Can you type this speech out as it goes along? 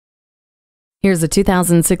Here's a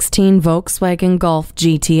 2016 Volkswagen Golf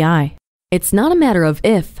GTI. It's not a matter of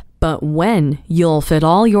if, but when you'll fit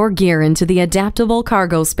all your gear into the adaptable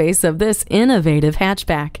cargo space of this innovative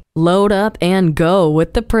hatchback. Load up and go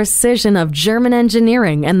with the precision of German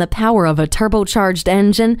engineering and the power of a turbocharged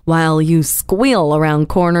engine while you squeal around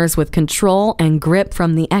corners with control and grip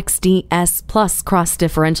from the XDS Plus cross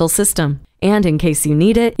differential system. And in case you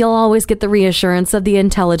need it, you'll always get the reassurance of the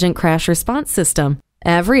intelligent crash response system.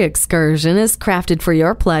 Every excursion is crafted for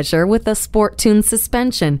your pleasure with a sport-tuned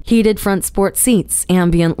suspension, heated front sport seats,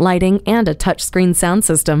 ambient lighting, and a touchscreen sound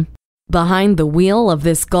system. Behind the wheel of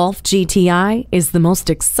this Golf GTI is the most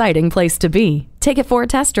exciting place to be. Take it for a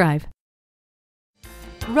test drive.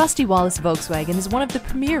 Rusty Wallis Volkswagen is one of the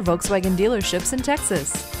premier Volkswagen dealerships in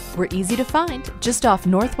Texas. We're easy to find just off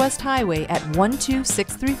Northwest Highway at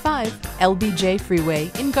 12635 LBJ Freeway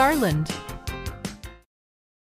in Garland.